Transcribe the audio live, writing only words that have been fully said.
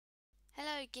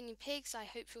hello guinea pigs, I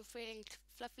hope you're feeling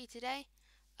fluffy today.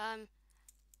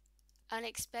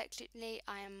 Unexpectedly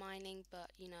I am mining, but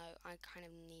you know, I kind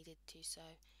of needed to, so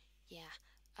yeah,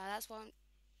 that's what I'm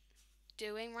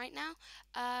doing right now.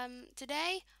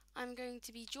 Today I'm going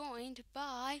to be joined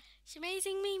by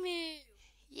Amazing Mimu.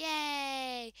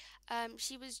 Yay!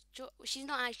 She's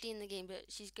not actually in the game, but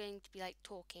she's going to be like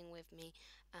talking with me,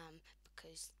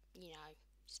 because you know,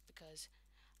 just because.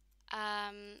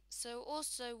 So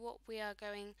also what we are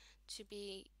going to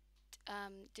be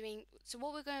doing. So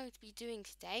what we're going to be doing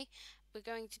today, we're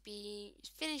going to be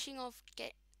finishing off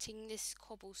getting this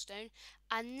cobblestone,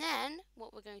 and then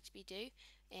what we're going to be doing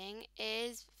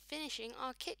is finishing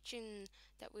our kitchen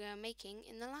that we are making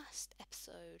in the last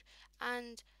episode.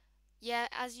 And yeah,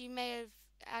 as you may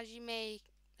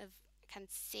have can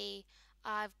see,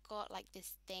 I've got like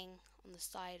this thing on the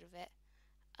side of it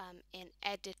in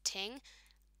editing.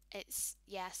 It's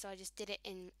yeah, so I just did it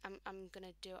in I'm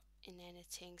gonna do it in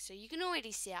editing, so you can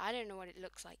already see it. I don't know what it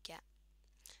looks like yet,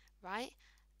 right?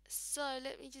 So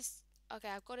let me just, okay,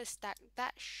 I've got a stack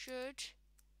that should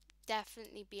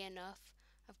definitely be enough.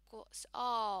 I've got,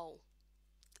 oh,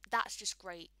 that's just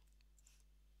great,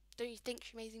 don't you think,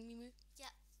 Amazing Mimu?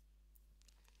 Yep.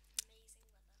 Amazing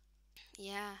weather.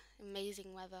 Yeah,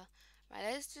 amazing weather.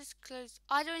 Right, let's just close.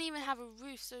 I don't even have a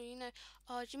roof, so you know.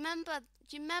 Oh, Do you remember?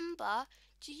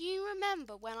 Do you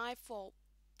remember when I thought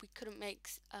we couldn't make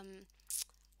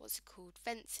what's it called,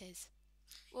 fences?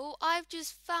 Well, I've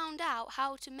just found out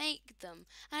how to make them,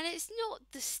 and it's not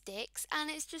the sticks, and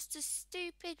it's just a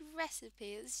stupid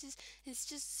recipe. It's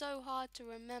just so hard to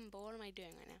remember. What am I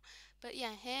doing right now? But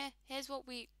yeah, here's what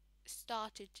we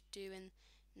started to do in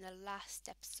the last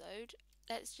episode.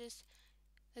 Let's just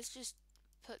let's just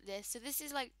put this. So this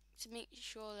is like to make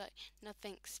sure that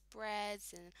nothing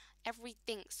spreads and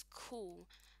everything's cool.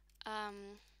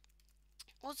 Um,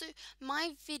 Also,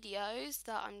 my videos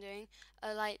that I'm doing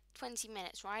are like 20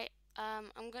 minutes, right?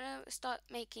 I'm gonna start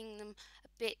making them a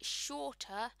bit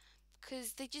shorter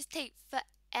because they just take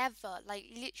forever, like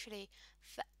literally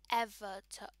forever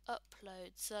to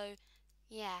upload. So,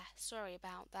 yeah, sorry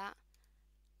about that.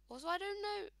 Also, I don't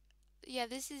know. Yeah,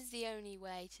 this is the only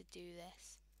way to do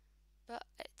this, but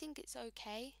I think it's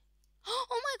okay. Oh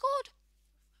my god!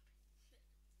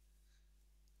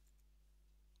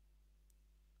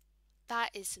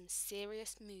 That is some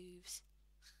serious moves.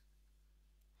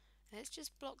 Let's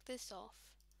just block this off.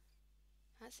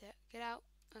 That's it. Get out.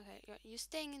 Okay, you're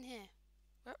staying in here.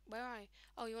 Where are you?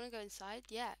 Oh, you want to go inside?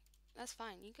 Yeah, that's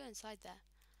fine. You go inside there.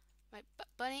 Right,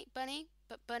 bunny, bunny,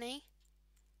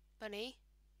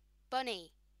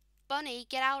 bunny,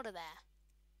 get out of there.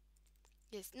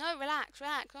 Yes, no, relax.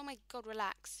 Oh my god,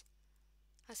 relax.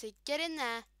 I say get in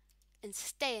there and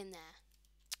stay in there.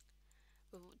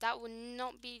 Well, that will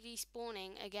not be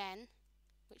respawning again,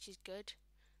 which is good.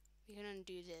 We can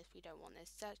undo this. We don't want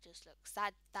this. That just looks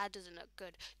that doesn't look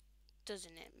good,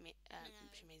 doesn't it? No.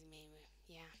 Amazing me.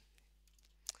 Yeah.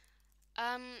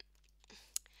 Um.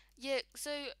 Yeah.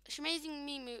 So Shamazing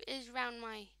Mimu is around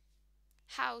my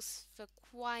house for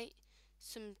quite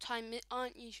some time,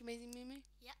 aren't you, Shamazing Mimu?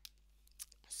 Yep.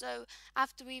 So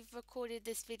after we've recorded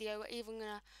this video, we're either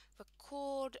gonna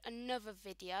record another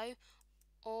video,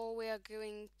 or we are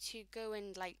going to go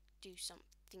and like do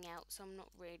something else. I'm not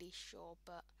really sure,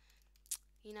 but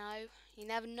you know, you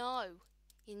never know.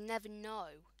 You never know,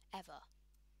 ever.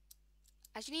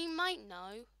 Actually, you might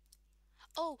know.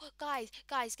 Oh, guys,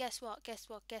 guess what?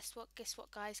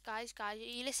 Guys, are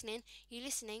you listening? You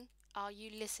listening? Are you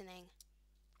listening?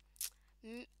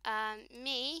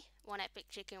 Me, one epic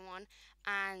chicken one,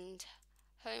 and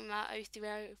Homer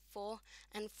 0304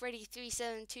 and Freddy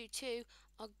 3722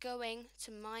 are going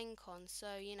to Minecon.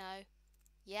 So you know,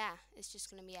 yeah, it's just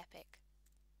gonna be epic.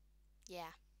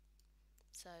 Yeah.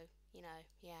 So you know,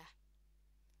 yeah,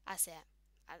 that's it.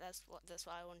 That's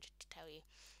what I wanted to tell you.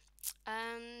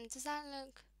 Does that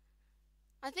look?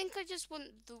 I think I just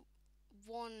want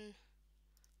one,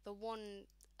 the one,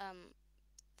 um,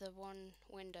 the one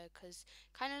window, because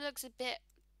kind of looks a bit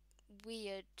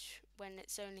weird when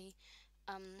it's only,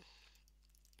 um,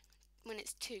 when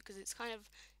it's two, because it's kind of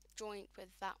joined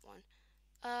with that one.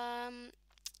 Um,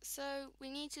 so we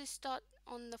need to start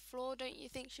on the floor, don't you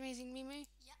think, Shamazing Mimu?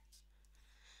 Yep.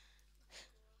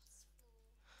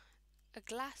 A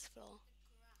glass floor.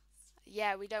 Grass.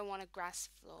 Yeah, we don't want a grass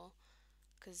floor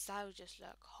because that would just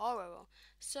look horrible.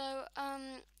 So,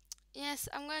 yes,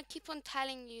 I'm going to keep on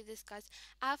telling you this, guys.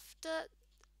 After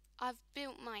I've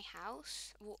built my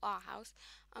house, well, our house,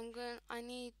 I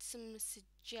need some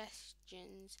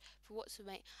suggestions for what to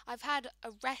make. I've had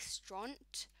a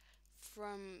restaurant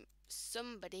from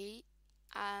somebody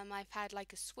I've had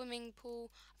like a swimming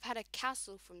pool. I've had a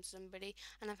castle from somebody,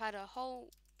 and I've had a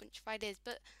whole bunch of ideas.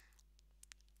 But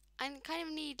I kind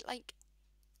of need like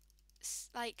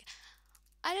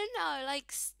I don't know,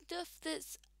 like stuff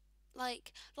that's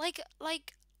like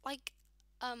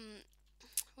um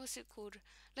what's it called?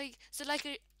 Like so like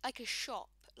a shop,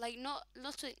 like not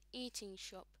an eating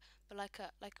shop, but like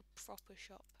a proper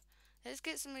shop. Let's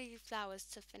get some of these flowers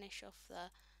to finish off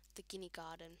the guinea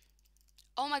garden.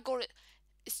 Oh my god,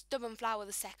 it's Stubborn Flower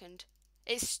the second.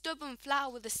 It's Stubborn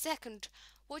Flower the second.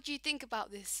 What do you think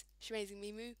about this, Shmazing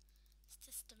Mimu? It's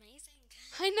just amazing.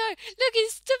 I know. Look,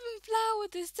 it's Stubborn Flower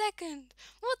the second.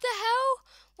 What the hell?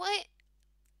 What?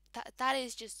 That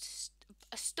is just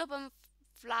a Stubborn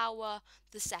Flower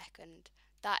the second.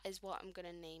 That is what I'm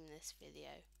gonna name this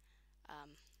video.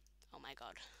 Um. Oh my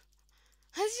god.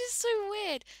 That's just so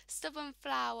weird. Stubborn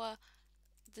Flower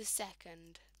the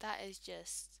second. That is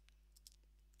just.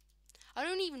 I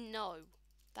don't even know.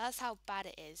 That's how bad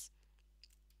it is.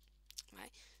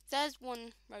 Right. There's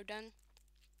one row done.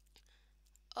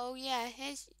 Oh yeah,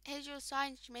 here's your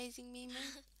sign, amazing Mimi.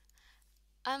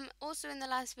 Also in the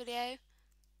last video,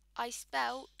 I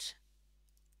spelt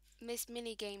Miss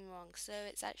Mini Game wrong, so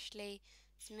it's actually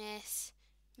Miss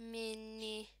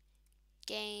Mini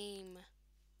Game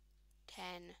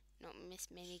 10, not Miss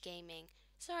Mini Gaming.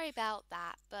 Sorry about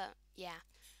that, but yeah.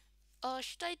 Oh,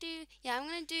 should I do? Yeah, I'm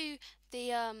gonna do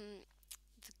the,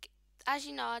 as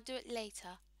you know, I'll do it later.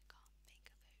 I can't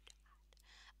think of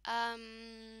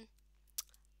it.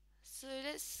 So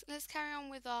let's carry on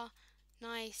with our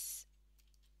nice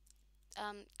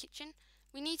kitchen.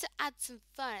 We need to add some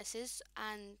furnaces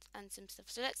and some stuff.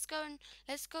 So let's go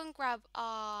and grab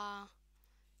our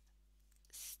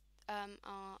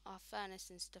furnace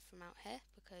and stuff from out here,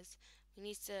 because we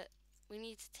need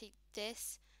to take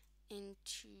this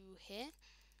into here.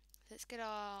 Let's get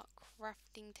our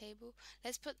crafting table.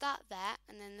 Let's put that there,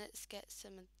 and then let's get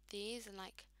some of these, and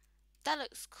like that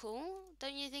looks cool,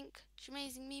 don't you think,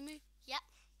 Amazing Mimu? Yep.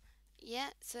 Yeah.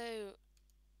 So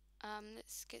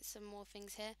let's get some more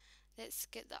things here. Let's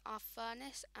get our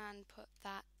furnace and put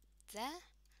that there.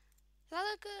 Does that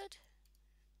look good?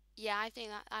 Yeah, I think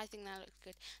that looks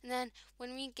good. And then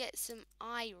when we get some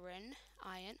iron,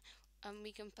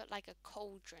 we can put like a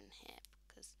cauldron here,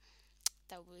 because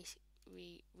that would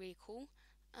be really cool.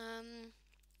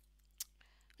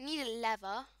 We need a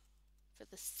lever for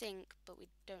the sink, but we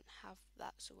don't have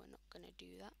that, so we're not gonna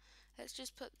do that. Let's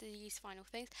just put these final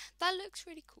things. That looks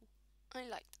really cool. I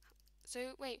like that.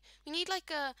 So wait, we need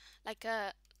like a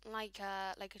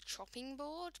chopping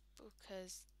board,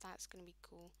 because that's gonna be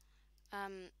cool.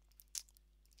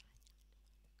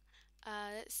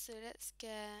 Let's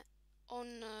get. Oh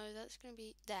no, that's gonna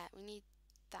be there. We need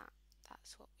that.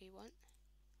 That's what we want.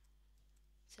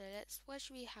 So where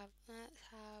should we have? Let's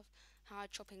have our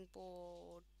chopping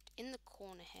board in the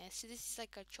corner here. So this is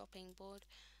like a chopping board,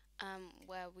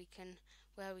 where we can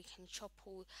chop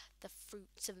all the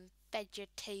fruits and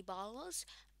vegetables.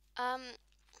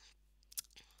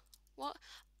 What?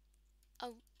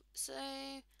 Oh, so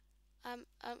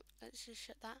let's just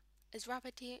shut that. Is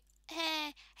Rabbit here?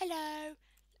 Hey, hello.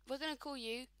 We're gonna call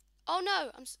you. Oh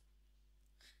no, I'm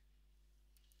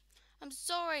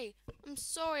sorry. I'm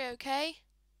sorry. Okay.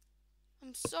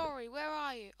 I'm sorry. Where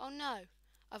are you? Oh no,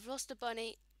 I've lost a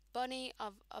bunny. Bunny,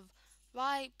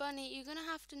 right, Bunny. You're gonna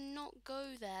have to not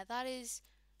go there. That is,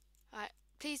 right.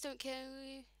 Please don't kill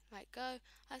you. Right, go.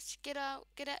 Let's get out.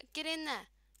 Get in there.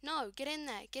 No, get in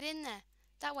there. Get in there.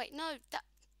 That way. No, that.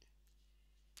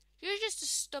 You're just a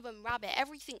stubborn rabbit.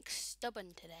 Everything's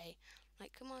stubborn today.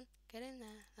 Like, come on, get in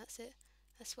there. That's it.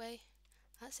 This way.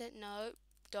 That's it. No,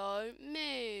 don't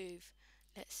move.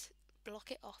 Let's block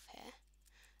it off here.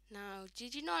 Now,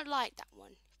 did you not like that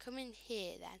one? Come in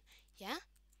here then. Yeah?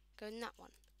 Go in that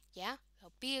one. Yeah?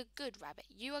 I'll be a good rabbit.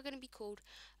 You are going to be called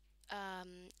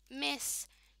Miss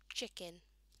Chicken.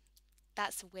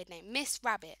 That's a weird name. Miss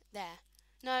Rabbit. There.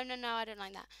 No, no, no, I don't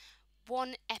like that.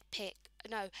 One epic.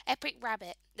 No, Epic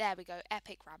Rabbit. There we go.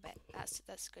 Epic Rabbit. That's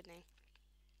a good name.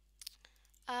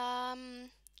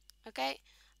 Okay.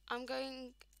 I'm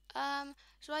going.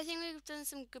 So I think we've done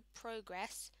some good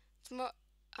progress. Tomorrow.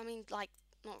 I mean, like,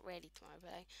 not really tomorrow,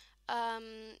 but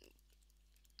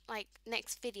like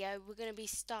next video, we're gonna be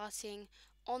starting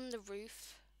on the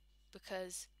roof,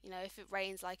 because you know, if it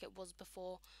rains like it was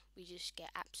before, we just get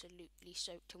absolutely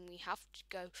soaked, and we have to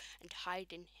go and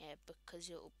hide in here because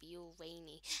it'll be all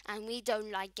rainy, and we don't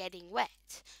like getting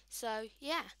wet. So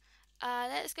yeah,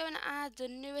 let's go and add the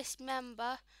newest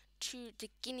member to the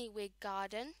guinea wig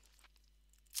garden.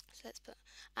 So let's put,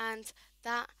 and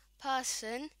that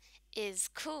person is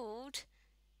called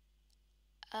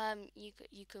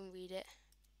You can read it.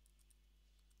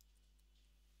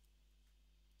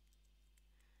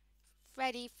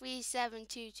 Freddy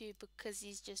 3722 because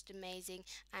he's just amazing,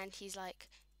 and he's like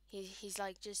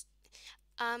just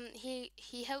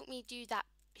he helped me do that.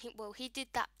 He did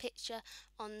that picture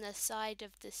on the side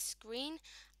of the screen,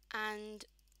 and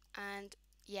and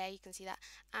yeah, you can see that.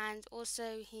 And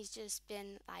also he's just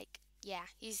been like, yeah,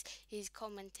 he's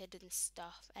commented and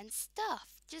stuff.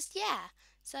 Just yeah.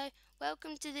 So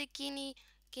welcome to the guinea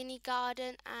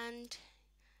garden, and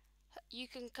you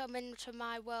can come into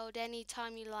my world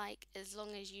anytime you like, as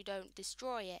long as you don't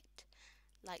destroy it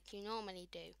like you normally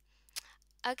do.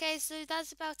 Okay, so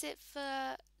that's about it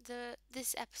for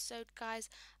this episode, guys.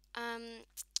 Um,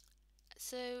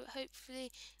 so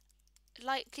hopefully,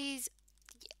 like, please,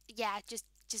 yeah, just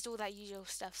all that usual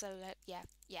stuff. So yeah,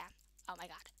 yeah. Oh my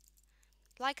god,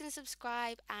 like and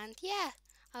subscribe, and yeah,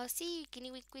 I'll see you,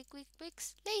 guinea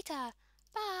wigs later.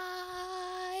 Bye.